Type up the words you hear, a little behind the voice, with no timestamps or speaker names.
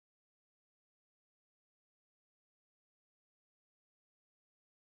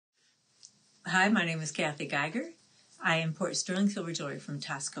Hi, my name is Kathy Geiger. I import sterling silver jewelry from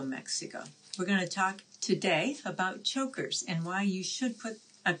Taxco, Mexico. We're going to talk today about chokers and why you should put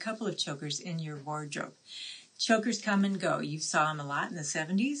a couple of chokers in your wardrobe. Chokers come and go. You saw them a lot in the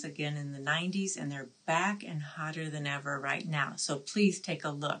 70s, again in the 90s, and they're back and hotter than ever right now. So please take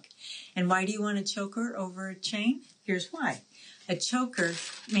a look. And why do you want a choker over a chain? Here's why. A choker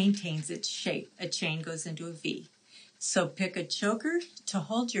maintains its shape. A chain goes into a V. So pick a choker to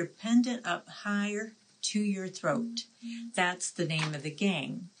hold your pendant up higher to your throat. That's the name of the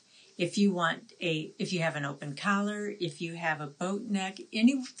game. If you have an open collar, if you have a boat neck,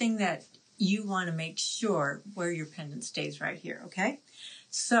 anything that you want to make sure where your pendant stays right here, okay?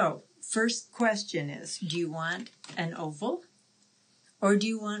 So first question is, do you want an oval or do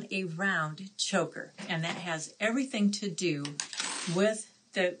you want a round choker? And that has everything to do with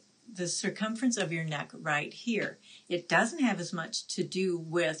the circumference of your neck right here. It doesn't have as much to do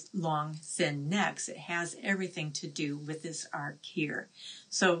with long, thin necks. It has everything to do with this arc here.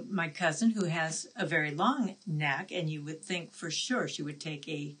 So my cousin, who has a very long neck, and you would think for sure she would take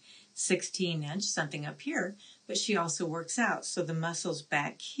a 16-inch, something up here, but she also works out. So the muscles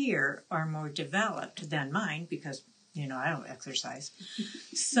back here are more developed than mine because, I don't exercise.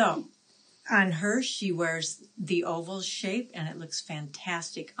 So on her, she wears the oval shape, and it looks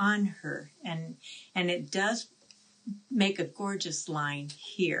fantastic on her. And it does make a gorgeous line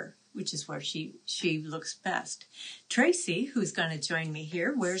here, which is where she looks best. Tracy, who's going to join me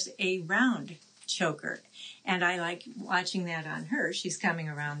here, wears a round choker. And I like watching that on her. She's coming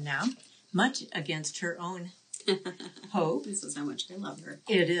around now, much against her own hope. This is how much I love her.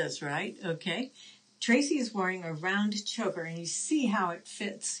 It is, right? Okay. Tracy is wearing a round choker, and you see how it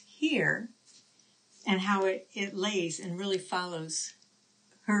fits here and how it lays and really follows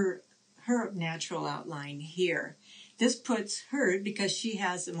her natural outline here. This puts her, because she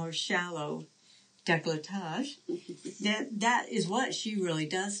has a more shallow décolletage, that is what she really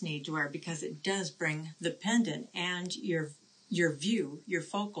does need to wear, because it does bring the pendant and your view, your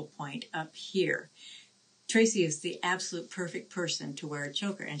focal point up here. Tracy is the absolute perfect person to wear a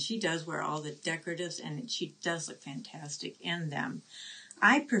choker, and she does wear all the decoratives, and she does look fantastic in them.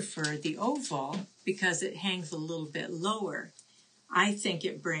 I prefer the oval because it hangs a little bit lower. I think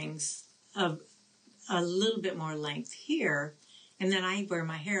it brings a little bit more length here, and then I wear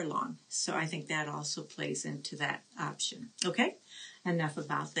my hair long, so I think that also plays into that option. Okay, enough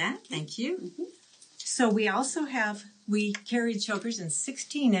about that. Thank you. Mm-hmm. So we carry chokers in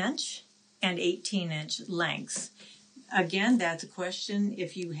 16-inch and 18-inch lengths. Again, that's a question.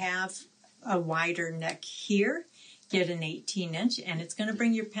 If you have a wider neck here, get an 18-inch, and it's going to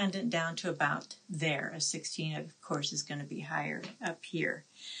bring your pendant down to about there. A 16, of course, is going to be higher up here.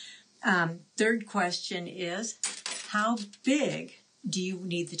 Third question is, how big do you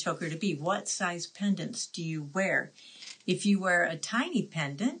need the choker to be? What size pendants do you wear? If you wear a tiny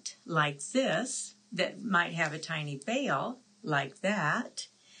pendant like this, that might have a tiny bail like that,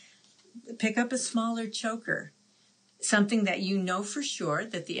 pick up a smaller choker, something that you know for sure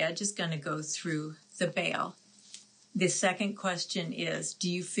that the edge is going to go through the bail. The second question is, do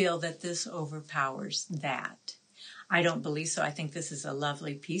you feel that this overpowers that? I don't believe so. I think this is a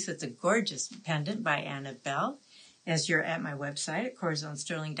lovely piece. It's a gorgeous pendant by Annabelle. As you're at my website at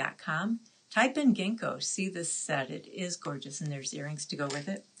corazonsterling.com, type in ginkgo. See this set. It is gorgeous, and there's earrings to go with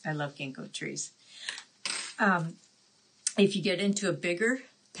it. I love ginkgo trees. If you get into a bigger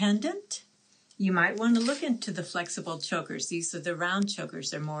pendant, you might want to look into the flexible chokers. These are the round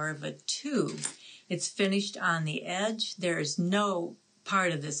chokers. They're more of a tube. It's finished on the edge. There is no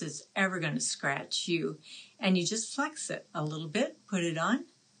part of this that's ever going to scratch you. And you just flex it a little bit, put it on.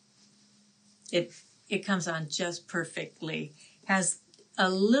 It comes on just perfectly. Has a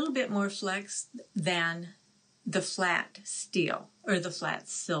little bit more flex than the flat steel or the flat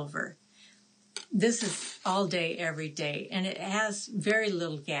silver. This is all day, every day, and it has very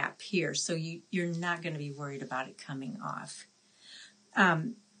little gap here, so you're not going to be worried about it coming off.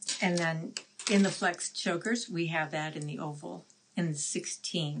 And then in the flex chokers, we have that in the oval, in the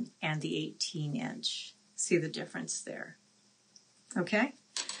 16 and the 18-inch. See the difference there. Okay?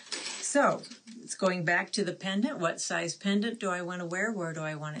 So, it's going back to the pendant. What size pendant do I want to wear? Where do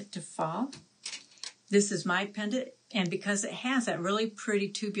I want it to fall? This is my pendant, and because it has that really pretty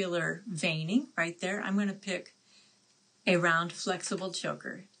tubular veining right there, I'm going to pick a round flexible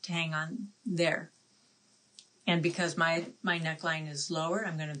choker to hang on there. And because my neckline is lower,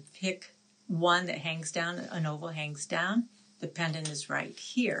 I'm going to pick one that hangs down, an oval hangs down. The pendant is right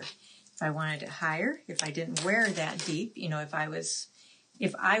here. If I wanted it higher, if I didn't wear that deep,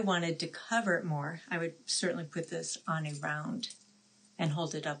 if I wanted to cover it more, I would certainly put this on a round and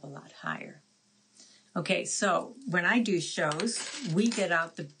hold it up a lot higher. Okay, so when I do shows, we get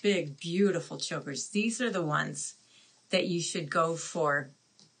out the big, beautiful chokers. These are the ones that you should go for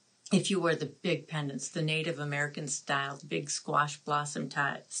if you wear the big pendants, the Native American style, the big squash blossom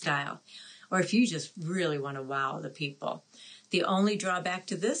style, or if you just really want to wow the people. The only drawback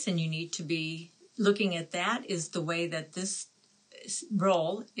to this, and you need to be looking at that, is the way that this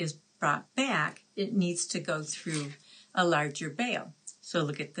roll is brought back. It needs to go through a larger bail. So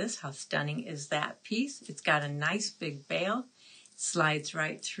look at this. How stunning is that piece? It's got a nice big bail. Slides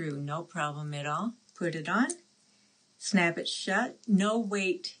right through. No problem at all. Put it on. Snap it shut. No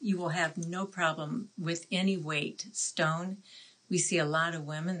weight. You will have no problem with any weight stone. We see a lot of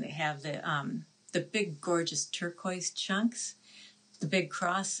women that have the big, gorgeous turquoise chunks, the big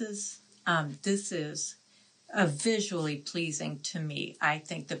crosses. This is visually pleasing to me. I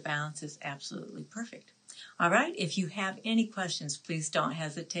think the balance is absolutely perfect. All right, if you have any questions, please don't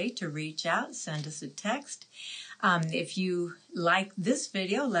hesitate to reach out, send us a text. If you like this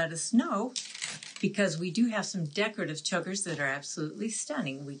video, let us know, because we do have some decorative chokers that are absolutely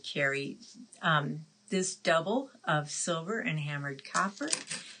stunning. We carry this double of silver and hammered copper.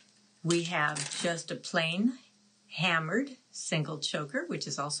 We have just a plain hammered single choker, which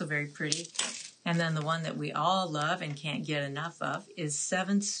is also very pretty. And then the one that we all love and can't get enough of is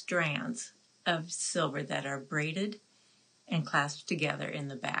 7 strands of silver that are braided and clasped together in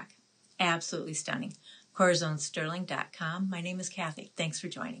the back. Absolutely stunning. CorazonSterling.com. My name is Kathy. Thanks for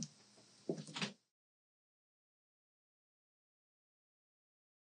joining.